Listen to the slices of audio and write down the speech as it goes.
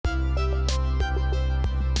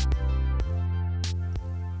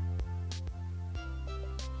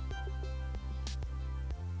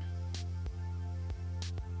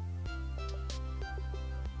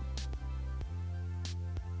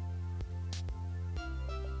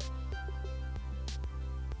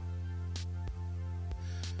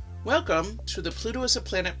Welcome to the Pluto is a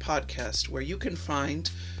Planet podcast, where you can find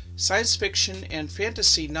science fiction and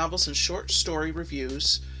fantasy novels and short story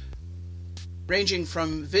reviews, ranging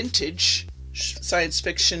from vintage science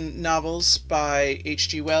fiction novels by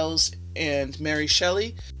H.G. Wells and Mary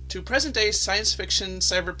Shelley to present-day science fiction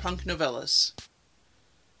cyberpunk novellas.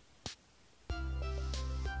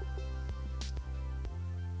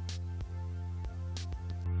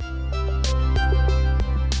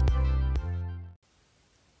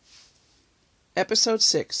 Episode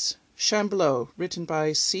 6, Shambleau, written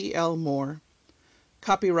by C.L. Moore.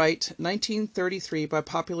 Copyright 1933 by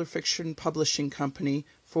Popular Fiction Publishing Company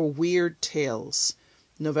for Weird Tales,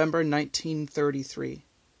 November 1933.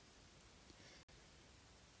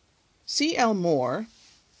 C.L. Moore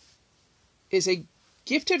is a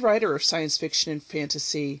gifted writer of science fiction and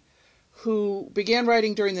fantasy who began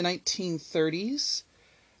writing during the 1930s.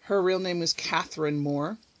 Her real name was Catherine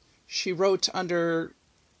Moore. She wrote under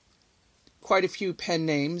quite a few pen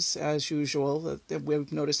names, as usual, that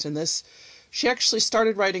we've noticed in this. She actually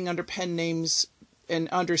started writing under pen names and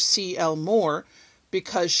under C.L. Moore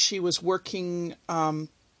because she was working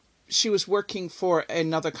for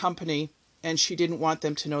another company, and she didn't want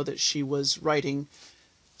them to know that she was writing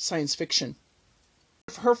science fiction.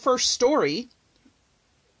 Her first story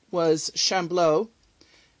was Shambleau,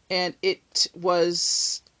 and it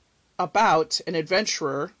was about an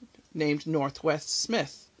adventurer named Northwest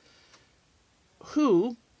Smith,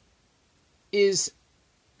 who is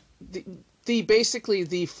basically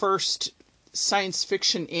the first science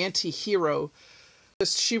fiction anti-hero.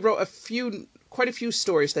 She wrote quite a few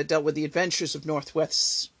stories that dealt with the adventures of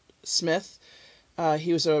Northwest Smith.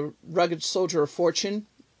 He was a rugged soldier of fortune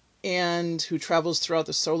and who travels throughout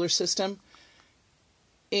the solar system.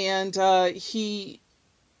 And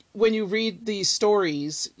when you read these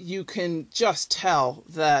stories, you can just tell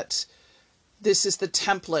that this is the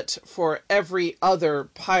template for every other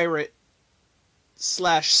pirate /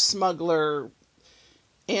 smuggler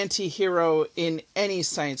anti-hero in any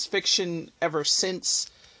science fiction ever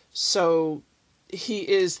since. So he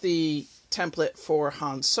is the template for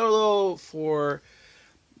Han Solo, for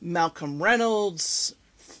Malcolm Reynolds,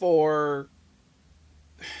 for...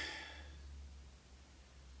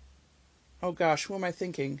 oh gosh, who am I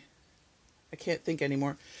thinking? I can't think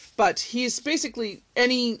anymore. But he's basically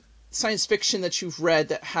any science fiction that you've read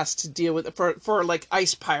that has to deal with for like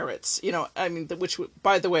ice pirates, which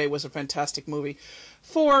by the way was a fantastic movie,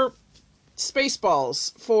 for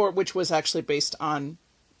Spaceballs, which was actually based on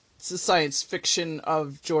the science fiction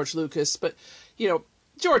of George Lucas. But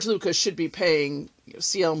George Lucas should be paying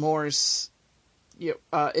C.L. Moore's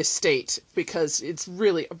estate, because it's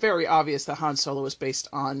really very obvious that Han Solo was based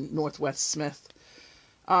on Northwest Smith.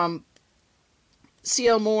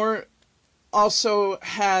 C.L. Moore also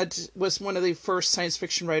was one of the first science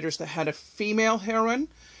fiction writers that had a female heroine.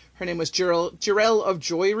 Her name was Jirel of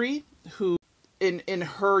Joiry, who in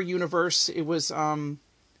her universe, it was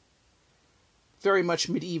very much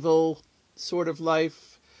medieval sort of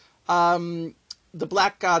life. The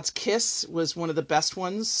Black God's Kiss was one of the best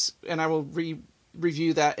ones, and I will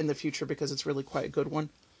review that in the future because it's really quite a good one.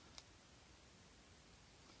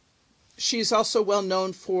 She's also well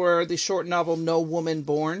known for the short novel No Woman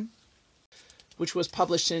Born, which was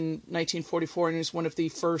published in 1944 and is one of the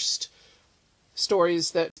first stories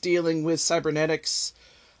that dealing with cybernetics,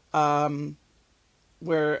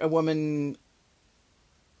 where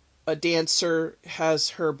a dancer, has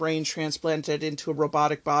her brain transplanted into a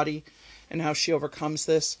robotic body, and how she overcomes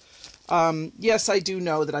this. Yes, I do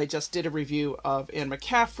know that I just did a review of Anne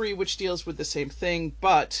McCaffrey, which deals with the same thing,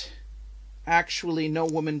 but actually No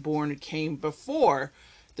Woman Born came before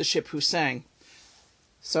The Ship Who Sang.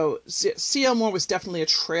 So C.L. Moore was definitely a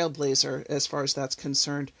trailblazer as far as that's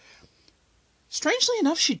concerned. Strangely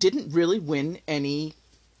enough, she didn't really win any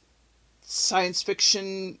science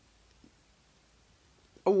fiction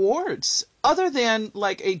awards, other than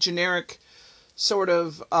like a generic sort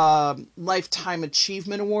of Lifetime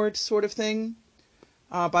Achievement Award sort of thing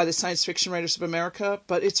by the Science Fiction Writers of America.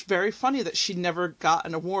 But it's very funny that she never got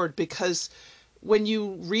an award, because when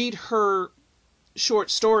you read her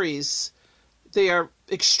short stories, they are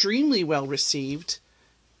extremely well received.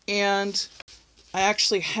 And I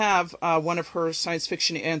actually have one of her science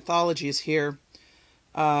fiction anthologies here,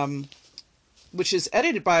 which is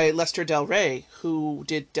edited by Lester Del Rey, who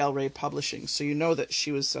did Del Rey Publishing. So you know that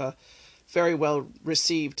she was very well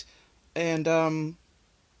received. And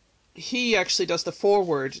he actually does the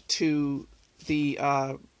foreword to the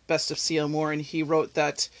Best of C.L. Moore, and he wrote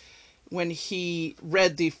that when he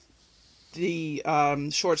read the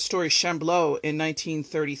short story Shambleau in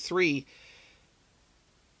 1933,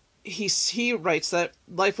 he writes that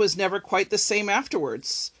life was never quite the same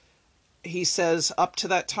afterwards. He says, up to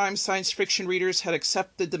that time, science fiction readers had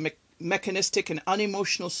accepted the mechanistic and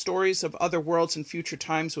unemotional stories of other worlds and future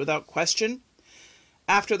times without question.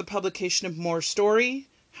 After the publication of Moore's story,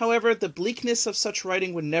 however, the bleakness of such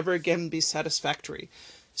writing would never again be satisfactory.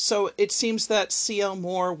 So it seems that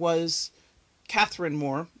Catherine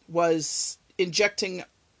Moore was injecting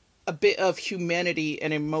a bit of humanity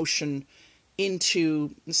and emotion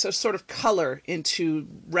into, so sort of color into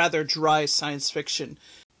rather dry science fiction.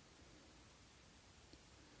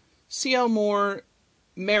 C.L. Moore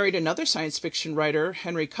married another science fiction writer,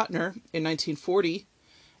 Henry Kuttner, in 1940,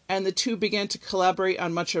 and the two began to collaborate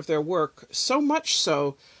on much of their work, so much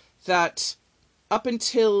so that up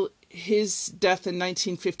until his death in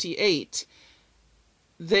 1958,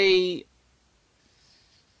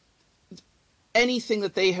 anything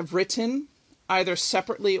that they have written, either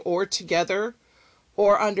separately or together,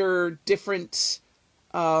 or under different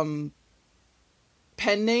pen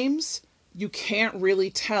names, you can't really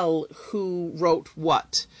tell who wrote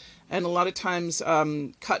what. And a lot of times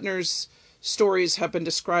Kuttner's stories have been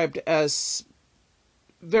described as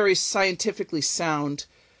very scientifically sound,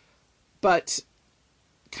 but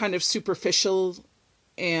kind of superficial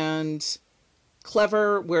and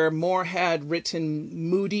clever, where Moore had written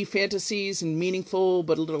moody fantasies and meaningful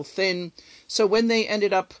but a little thin. So when they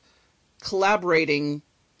ended up collaborating,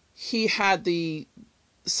 he had the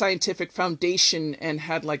scientific foundation and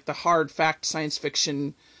had like the hard fact science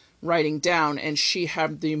fiction writing down, and she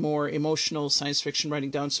had the more emotional science fiction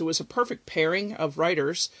writing down. So it was a perfect pairing of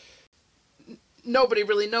writers. Nobody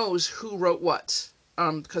really knows who wrote what,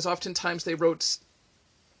 because oftentimes they wrote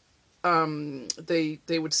they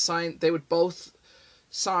would both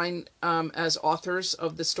sign as authors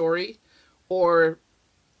of the story, or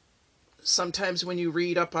sometimes when you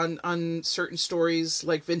read up on certain stories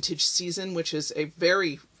like Vintage Season, which is a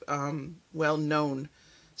very well-known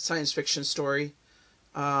science fiction story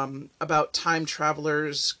about time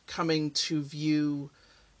travelers coming to view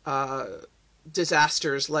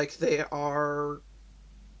disasters like they are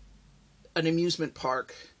an amusement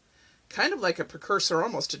park. Kind of like a precursor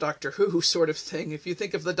almost to Doctor Who sort of thing. If you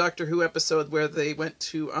think of the Doctor Who episode where they went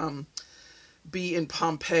to be in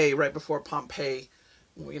Pompeii right before Pompeii,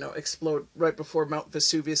 explode, right before Mount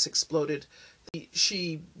Vesuvius exploded.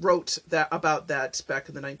 She wrote about that back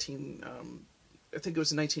in the I think it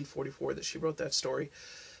was in 1944 that she wrote that story.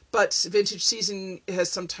 But Vintage Season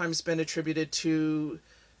has sometimes been attributed to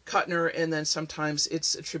Kuttner, and then sometimes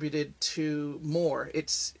it's attributed to Moore.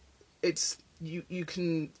 You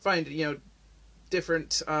can find,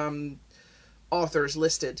 different authors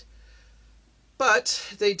listed.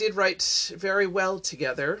 But they did write very well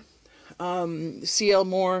together. C.L.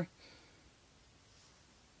 Moore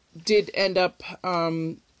did end up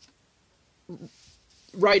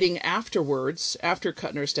writing afterwards, after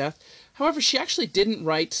Kuttner's death. However, she actually didn't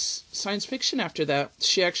write science fiction after that.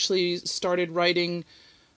 She actually started writing...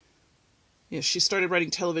 she started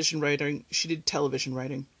writing television writing. She did television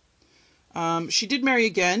writing. She did marry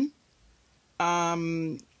again,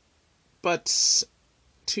 but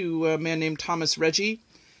to a man named Thomas Reggie.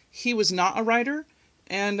 He was not a writer,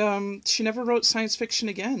 and she never wrote science fiction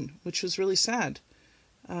again, which was really sad.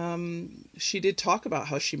 She did talk about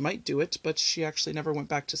how she might do it, but she actually never went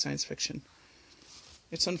back to science fiction.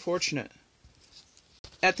 It's unfortunate.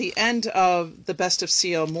 At the end of The Best of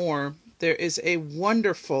C.L. Moore, there is a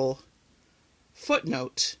wonderful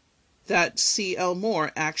footnote that C.L.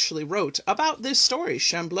 Moore actually wrote about this story,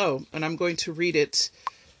 Chamblot, and I'm going to read it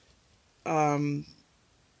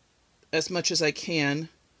as much as I can.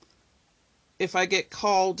 If I get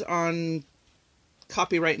called on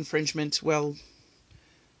copyright infringement, well,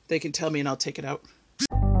 they can tell me and I'll take it out.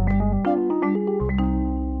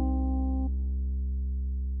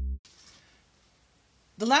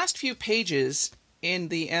 The last few pages in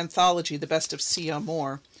the anthology, The Best of C.L.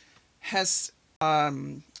 Moore, has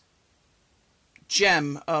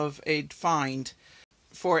gem of a find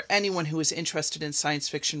for anyone who is interested in science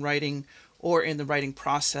fiction writing or in the writing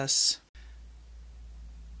process.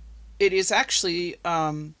 It is actually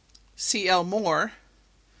C.L. Moore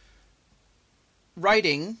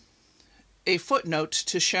writing a footnote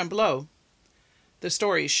to Chamblot, the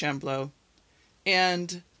story Chamblot,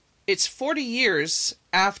 and it's 40 years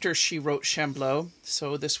after she wrote Chamblot,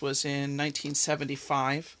 so this was in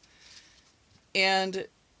 1975, and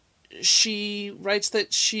she writes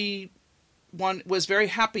that she was very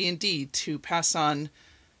happy indeed to pass on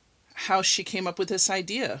how she came up with this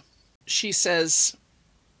idea. She says,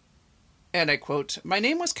 and I quote, "My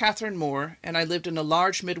name was Catherine Moore, and I lived in a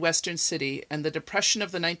large Midwestern city, and the Depression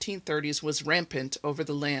of the 1930s was rampant over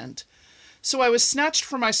the land. So I was snatched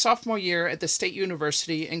from my sophomore year at the State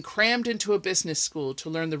University and crammed into a business school to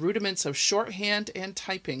learn the rudiments of shorthand and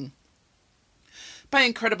typing. By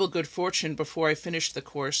incredible good fortune, before I finished the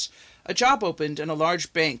course, a job opening in a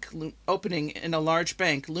large bank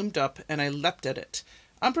loomed up, and I leapt at it,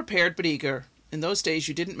 unprepared but eager. In those days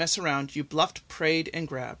you didn't mess around, you bluffed, prayed, and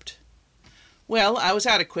grabbed. Well, I was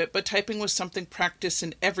adequate, but typing was something practiced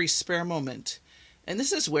in every spare moment. And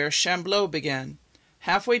this is where Chamblot began.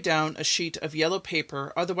 Halfway down a sheet of yellow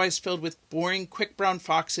paper, otherwise filled with boring quick brown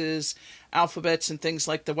foxes, alphabets, and things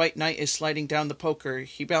like the white knight is sliding down the poker,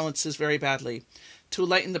 he balances very badly, to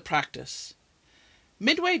lighten the practice.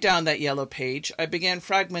 Midway down that yellow page, I began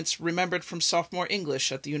fragments remembered from sophomore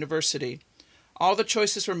English at the university. All the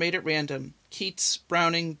choices were made at random. Keats,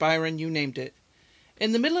 Browning, Byron, you named it.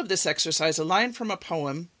 In the middle of this exercise, a line from a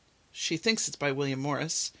poem, she thinks it's by William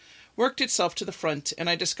Morris, worked itself to the front, and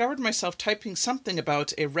I discovered myself typing something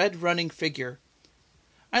about a red running figure.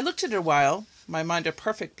 I looked at it a while, my mind a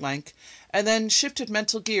perfect blank, and then shifted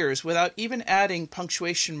mental gears without even adding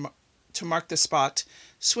punctuation to mark the spot,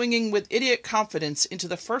 swinging with idiot confidence into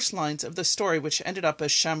the first lines of the story, which ended up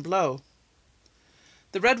as Chamblot.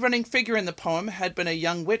 The red running figure in the poem had been a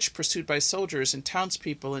young witch pursued by soldiers and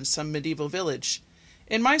townspeople in some medieval village.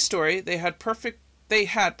 In my story, they had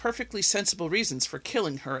perfectly sensible reasons for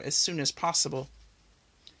killing her as soon as possible.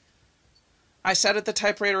 I sat at the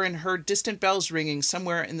typewriter and heard distant bells ringing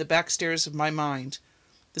somewhere in the back stairs of my mind.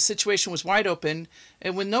 The situation was wide open,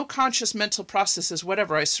 and with no conscious mental processes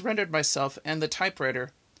whatever, I surrendered myself and the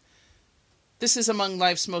typewriter. This is among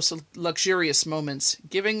life's most luxurious moments,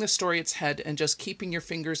 giving the story its head and just keeping your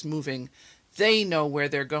fingers moving. They know where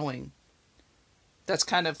they're going. That's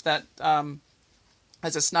kind of that,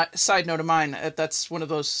 as a side note of mine, that's one of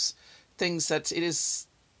those things that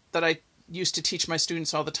I used to teach my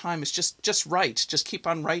students all the time, is just write, just keep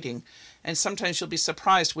on writing. And sometimes you'll be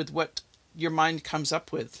surprised with what your mind comes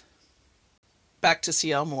up with. Back to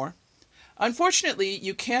C.L. Moore. Unfortunately,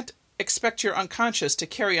 you can't expect your unconscious to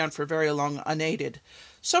carry on for very long unaided.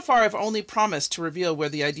 So far, I've only promised to reveal where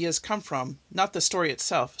the ideas come from, not the story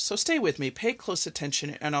itself. So stay with me, pay close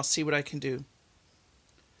attention, and I'll see what I can do.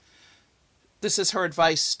 This is her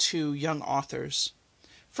advice to young authors.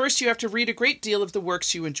 First, you have to read a great deal of the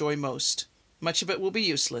works you enjoy most. Much of it will be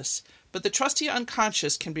useless, but the trusty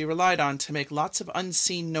unconscious can be relied on to make lots of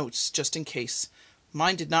unseen notes just in case.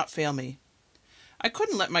 Mine did not fail me. I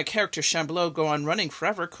couldn't let my character Chamblot go on running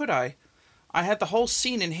forever, could I? I had the whole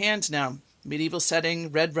scene in hand now. Medieval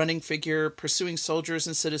setting, red running figure, pursuing soldiers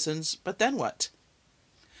and citizens, but then what?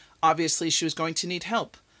 Obviously she was going to need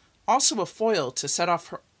help. Also a foil to set off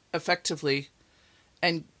her effectively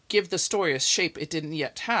and give the story a shape it didn't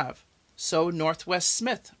yet have. So Northwest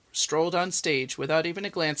Smith strolled on stage without even a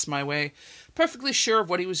glance my way, perfectly sure of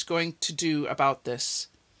what he was going to do about this.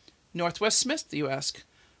 Northwest Smith, you ask?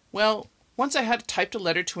 Well, once I had typed a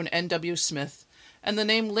letter to an N.W. Smith, and the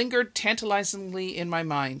name lingered tantalizingly in my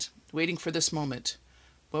mind, waiting for this moment.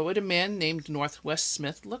 What would a man named Northwest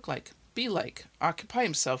Smith look like, be like, occupy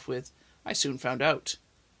himself with? I soon found out.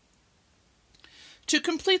 To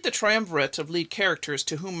complete the triumvirate of lead characters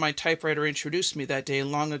to whom my typewriter introduced me that day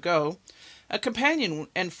long ago, a companion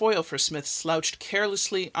and foil for Smith slouched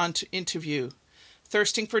carelessly into view,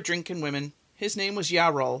 thirsting for drink and women. His name was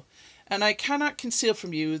Yarol, and I cannot conceal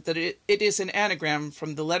from you that it is an anagram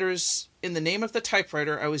from the letters in the name of the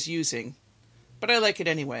typewriter I was using, but I like it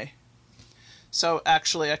anyway. So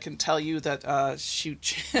actually I can tell you that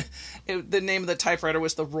the name of the typewriter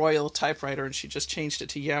was the Royal Typewriter, and she just changed it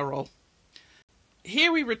to Yarol.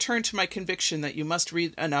 Here we return to my conviction that you must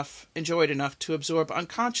read enough, enjoy it enough, to absorb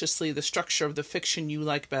unconsciously the structure of the fiction you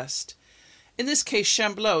like best. In this case,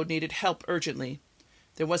 Chamblot needed help urgently.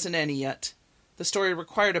 There wasn't any yet. The story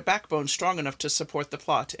required a backbone strong enough to support the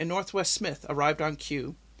plot, and Northwest Smith arrived on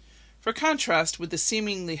cue. For contrast with the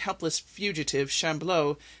seemingly helpless fugitive,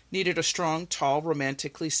 Chamblot needed a strong, tall,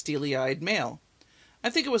 romantically steely-eyed male. I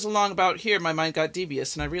think it was along about here my mind got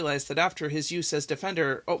devious, and I realized that after his use as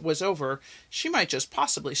defender was over, she might just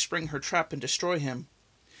possibly spring her trap and destroy him.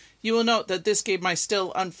 You will note that this gave my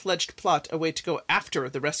still unfledged plot a way to go after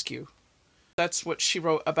the rescue. That's what she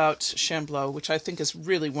wrote about Chamblot, which I think is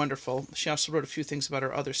really wonderful. She also wrote a few things about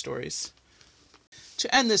her other stories.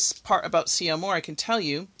 To end this part about C.L. Moore, I can tell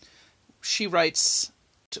you, she writes,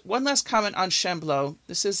 one last comment on Chamblot.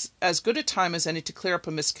 This is as good a time as any to clear up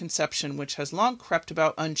a misconception which has long crept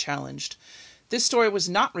about unchallenged. This story was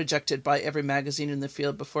not rejected by every magazine in the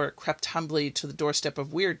field before it crept humbly to the doorstep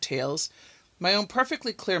of Weird Tales. My own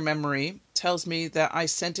perfectly clear memory tells me that I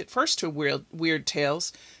sent it first to Weird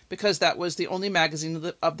Tales because that was the only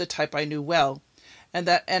magazine of the type I knew well, and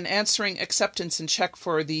that an answering acceptance and check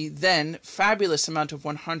for the then fabulous amount of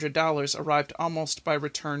 $100 arrived almost by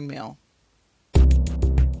return mail.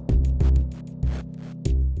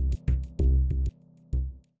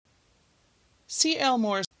 C.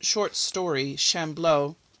 Elmore's short story,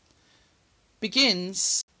 Chamblot,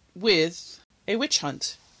 begins with a witch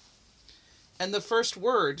hunt. And the first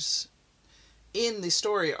words in the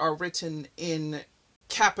story are written in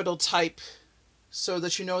capital type so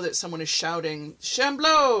that you know that someone is shouting,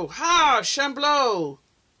 "Chamblot! Ha! Chamblot!"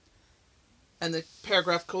 And the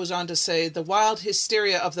paragraph goes on to say, the wild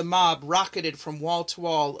hysteria of the mob rocketed from wall to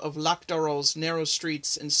wall of Lac d'Arol's narrow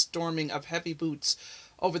streets, and storming of heavy boots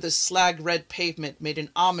over the slag-red pavement made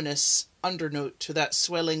an ominous undernote to that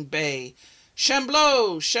swelling bay.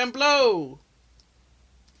 Chamblot! Chamblot!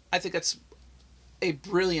 I think that's a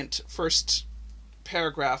brilliant first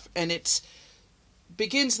paragraph, and it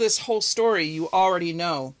begins this whole story. You already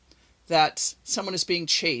know that someone is being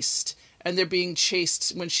chased, and they're being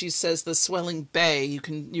chased. When she says the swelling bay, you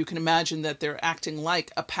can imagine that they're acting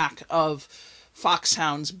like a pack of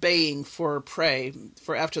foxhounds baying for prey,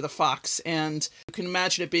 for after the fox, and you can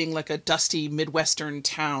imagine it being like a dusty Midwestern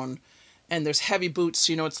town, and there's heavy boots,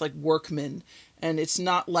 you know, it's like workmen, and it's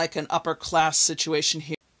not like an upper class situation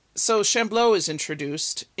here. So Chamblot is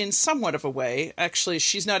introduced in somewhat of a way. Actually,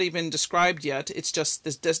 she's not even described yet. It's just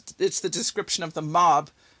it's the description of the mob.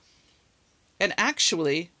 And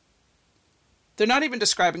actually, they're not even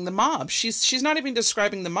describing the mob. She's not even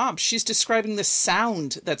describing the mob. She's describing the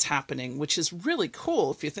sound that's happening, which is really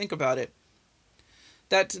cool if you think about it.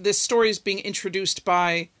 That this story is being introduced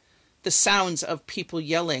by the sounds of people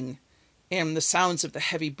yelling and the sounds of the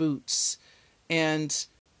heavy boots, and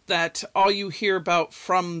that all you hear about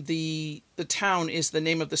from the town is the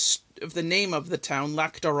name of the town,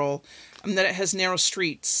 Lac d'Arol, and that it has narrow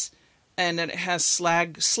streets, and that it has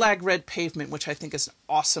slag red pavement, which I think is an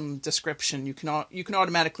awesome description. You can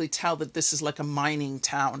automatically tell that this is like a mining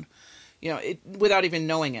town, you know, without even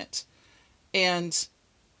knowing it. And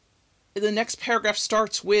the next paragraph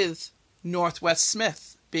starts with Northwest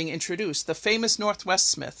Smith being introduced, the famous Northwest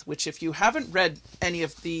Smith, which if you haven't read any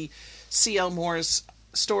of the C. Elmore's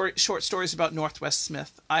short stories about Northwest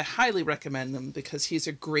Smith, I highly recommend them because he's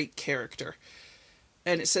a great character.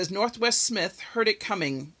 And it says, Northwest Smith heard it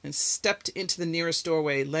coming and stepped into the nearest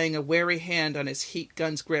doorway, laying a wary hand on his heat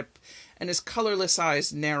gun's grip, and his colorless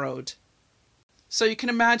eyes narrowed. So you can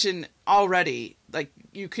imagine already, like,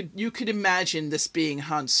 you could imagine this being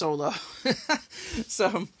Han Solo.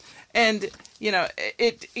 So, and, you know,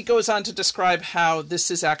 it goes on to describe how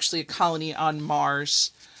this is actually a colony on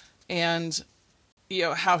Mars, and, you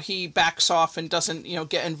know, how he backs off and doesn't, you know,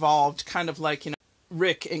 get involved, kind of like, you know,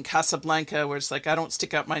 Rick in Casablanca, where it's like, I don't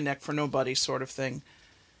stick out my neck for nobody sort of thing.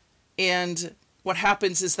 And what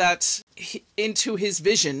happens is that into his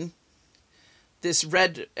vision,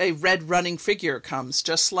 a red running figure comes,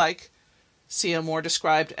 just like C. Elmore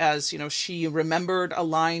described as, you know, she remembered a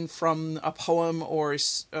line from a poem or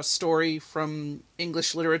a story from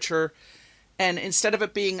English literature, and instead of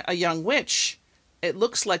it being a young witch, it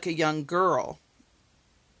looks like a young girl,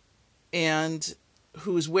 and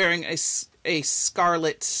who's wearing a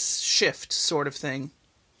scarlet shift sort of thing.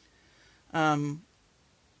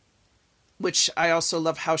 Which I also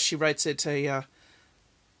love how she writes it.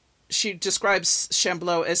 She describes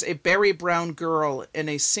Chamblot as a berry-brown girl in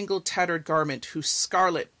a single tattered garment whose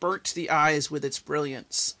scarlet burnt the eyes with its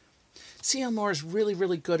brilliance. C. Elmore is really,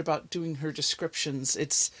 really good about doing her descriptions.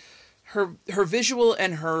 It's her visual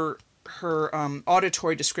and her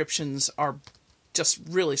auditory descriptions are just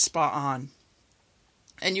really spot on.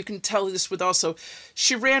 And you can tell this with also,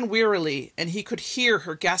 she ran wearily, and he could hear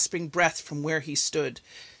her gasping breath from where he stood.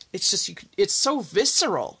 It's just, it's so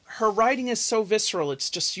visceral. Her writing is so visceral. It's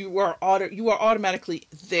just, you are automatically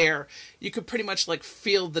there. You could pretty much like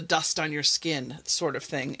feel the dust on your skin sort of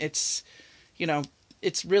thing. It's, you know,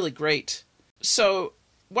 it's really great. So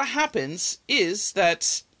what happens is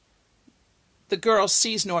that the girl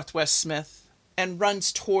sees Northwest Smith and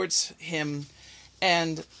runs towards him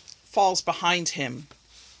and falls behind him.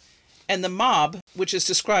 And the mob, which is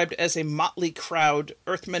described as a motley crowd,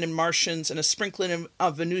 Earthmen and Martians, and a sprinkling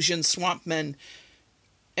of Venusian swamp men,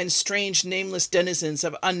 and strange nameless denizens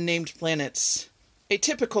of unnamed planets. A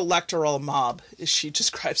typical Lac d'Arol mob, as she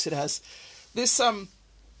describes it as. This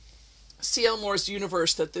C. Elmore's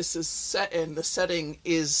universe that this is set in, the setting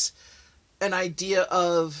is an idea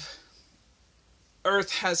of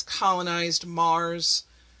Earth has colonized Mars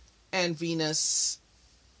and Venus,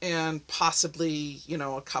 and possibly,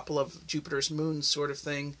 a couple of Jupiter's moons sort of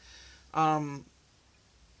thing.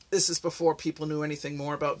 This is before people knew anything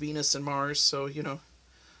more about Venus and Mars, so,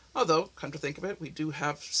 although, come to think of it, we do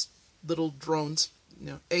have little drones,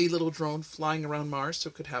 a little drone flying around Mars, so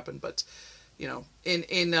it could happen, but,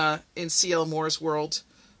 in C.L. Moore's world,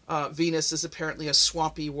 Venus is apparently a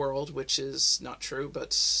swampy world, which is not true,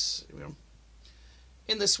 but,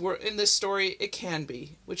 in this story, it can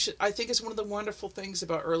be, which I think is one of the wonderful things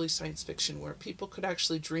about early science fiction, where people could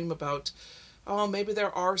actually dream about, maybe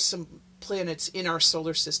there are some planets in our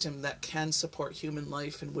solar system that can support human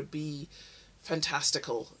life and would be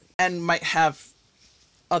fantastical and might have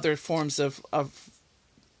other forms of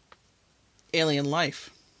alien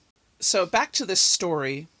life. So back to this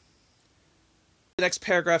story. The next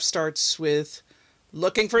paragraph starts with,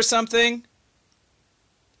 "Looking for something?"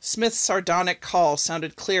 Smith's sardonic call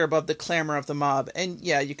sounded clear above the clamor of the mob. And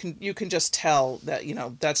yeah, you can just tell that,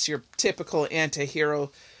 that's your typical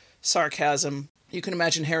anti-hero sarcasm. You can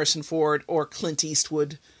imagine Harrison Ford or Clint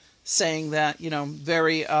Eastwood saying that,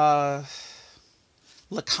 very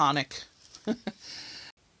laconic.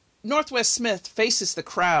 Northwest Smith faces the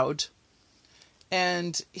crowd,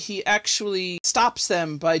 and he actually stops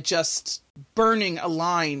them by just burning a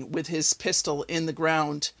line with his pistol in the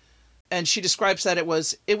ground. And she describes that it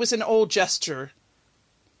was an old gesture,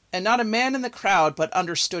 and not a man in the crowd but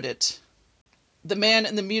understood it. The man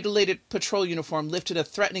in the mutilated patrol uniform lifted a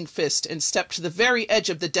threatening fist and stepped to the very edge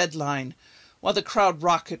of the dead line, while the crowd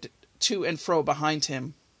rocked to and fro behind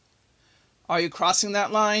him. "Are you crossing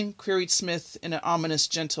that line?" queried Smith in an ominous,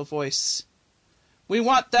 gentle voice. "We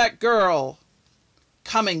want that girl.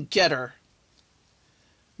 Come and get her."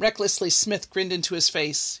 Recklessly, Smith grinned into his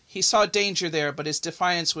face. He saw danger there, but his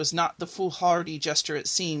defiance was not the foolhardy gesture it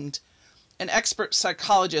seemed. An expert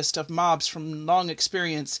psychologist of mobs from long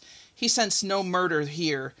experience, he sensed no murder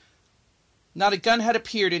here. Not a gun had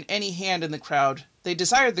appeared in any hand in the crowd. They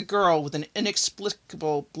desired the girl with an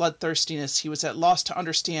inexplicable bloodthirstiness he was at loss to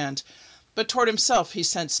understand, but toward himself he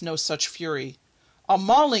sensed no such fury. A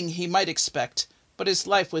mauling he might expect, but his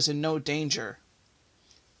life was in no danger.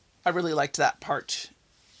 I really liked that part.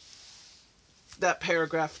 That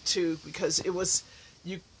paragraph too, because it was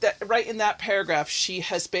right in that paragraph she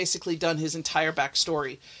has basically done his entire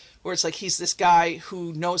backstory, where it's like he's this guy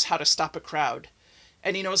who knows how to stop a crowd,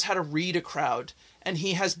 and he knows how to read a crowd, and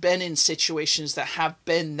he has been in situations that have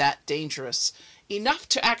been that dangerous enough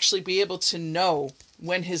to actually be able to know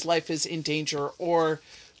when his life is in danger, or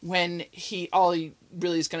when all he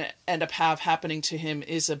really is going to end up happening to him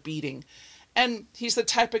is a beating. And he's the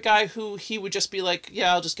type of guy who he would just be like,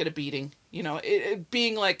 yeah, I'll just get a beating.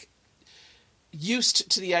 Being like used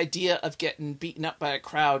to the idea of getting beaten up by a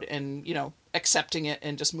crowd and, accepting it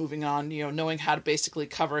and just moving on, knowing how to basically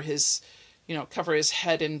cover his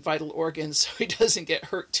head and vital organs so he doesn't get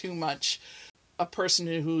hurt too much. A person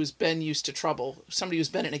who's been used to trouble, somebody who's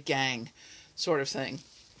been in a gang sort of thing.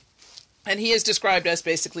 And he is described as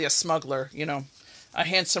basically a smuggler, a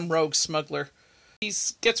handsome rogue smuggler. He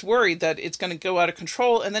gets worried that it's going to go out of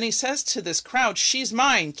control, and then he says to this crowd, "She's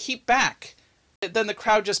mine, keep back." Then the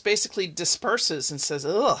crowd just basically disperses and says,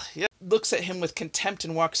 "Ugh," looks at him with contempt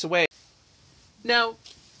and walks away. Now,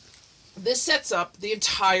 this sets up the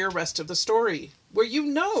entire rest of the story, where you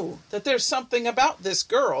know that there's something about this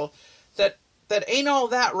girl that ain't all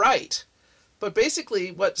that right. But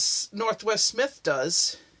basically what Northwest Smith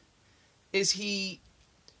does is he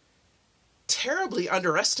terribly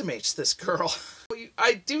underestimates this girl.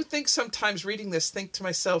 I do think sometimes reading this, think to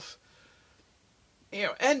myself,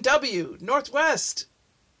 NW, Northwest,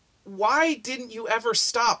 why didn't you ever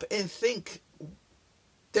stop and think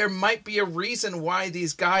there might be a reason why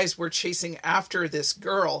these guys were chasing after this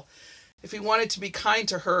girl? If he wanted to be kind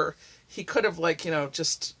to her, he could have,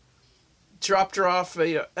 just dropped her off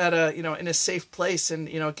in a safe place and,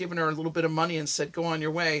 given her a little bit of money and said, go on your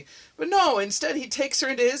way. But no, instead he takes her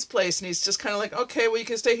into his place and he's just kind of like, okay, well, you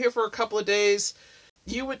can stay here for a couple of days.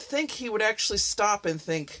 You would think he would actually stop and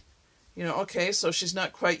think, okay, so she's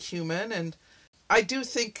not quite human. And I do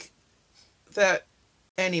think that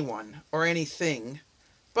anyone or anything,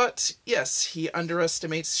 but yes, he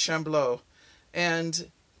underestimates Chamblot, and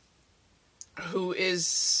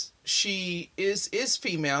she is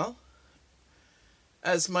female,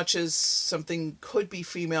 as much as something could be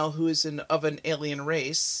female who is of an alien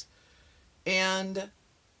race, and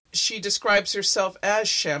she describes herself as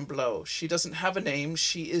Chamblot. She doesn't have a name,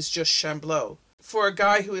 she is just Chamblot. For a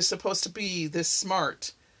guy who is supposed to be this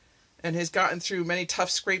smart and has gotten through many tough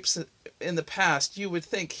scrapes in the past, you would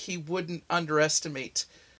think he wouldn't underestimate.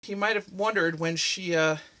 He might have wondered when she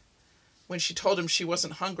when she told him she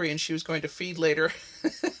wasn't hungry and she was going to feed later,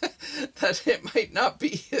 that it might not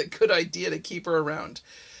be a good idea to keep her around.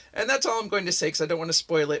 And that's all I'm going to say, because I don't want to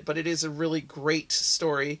spoil it, but it is a really great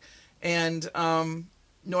story. And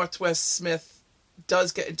Northwest Smith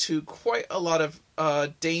does get into quite a lot of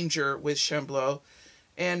danger with Chamblot.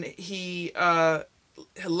 And he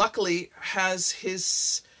luckily has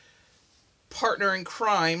his partner in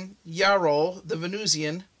crime, Yarol, the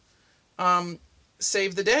Venusian,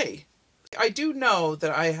 save the day. I do know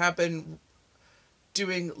that I have been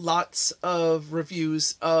doing lots of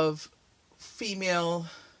reviews of female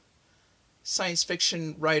science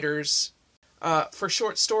fiction writers. For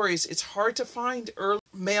short stories, it's hard to find early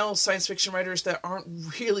male science fiction writers that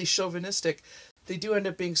aren't really chauvinistic. They do end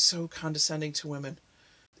up being so condescending to women.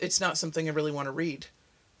 It's not something I really want to read.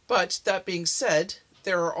 But that being said,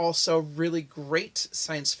 there are also really great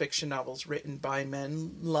science fiction novels written by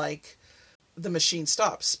men, like The Machine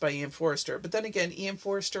Stops by Ian Forster. But then again, Ian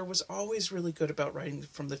Forster was always really good about writing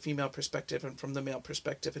from the female perspective and from the male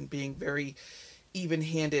perspective, and being very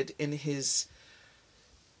even-handed in his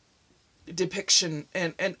depiction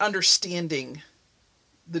and understanding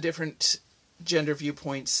the different gender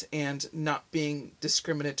viewpoints, and not being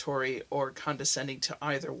discriminatory or condescending to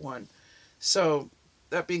either one. So,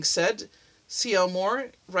 that being said, C.L.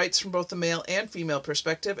 Moore writes from both the male and female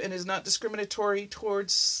perspective and is not discriminatory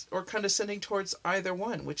towards or condescending towards either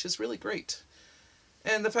one, which is really great.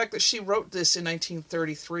 And the fact that she wrote this in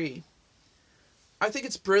 1933, I think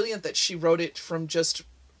it's brilliant that she wrote it from just,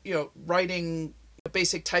 writing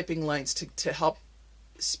basic typing lines to help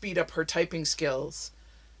speed up her typing skills.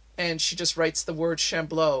 And she just writes the word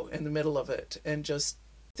Chamblot in the middle of it and just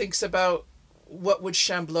thinks about what would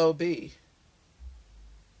Chamblot be.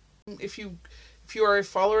 If you are a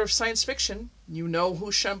follower of science fiction, you know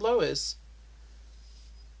who Chamblot is.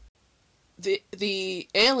 The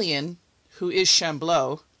alien who is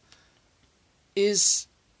Chamblot is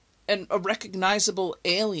a recognizable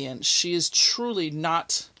alien. She is truly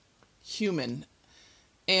not human.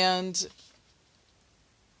 And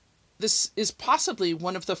this is possibly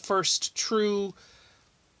one of the first true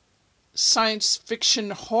science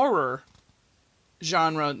fiction horror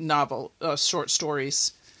genre novel, short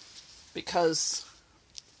stories, because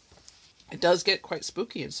it does get quite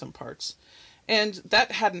spooky in some parts. And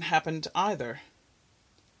that hadn't happened either.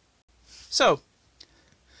 So,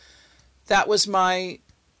 that was my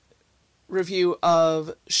review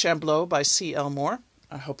of Chamblot by C.L. Moore.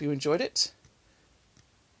 I hope you enjoyed it.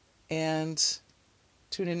 And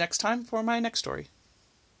tune in next time for my next story.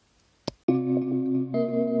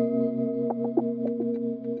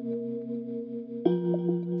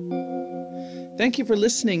 Thank you for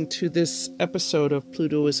listening to this episode of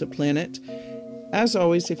Pluto is a Planet. As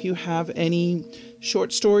always, if you have any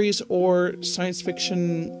short stories or science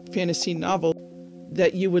fiction fantasy novel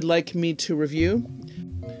that you would like me to review,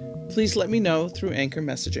 please let me know through Anchor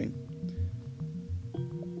messaging.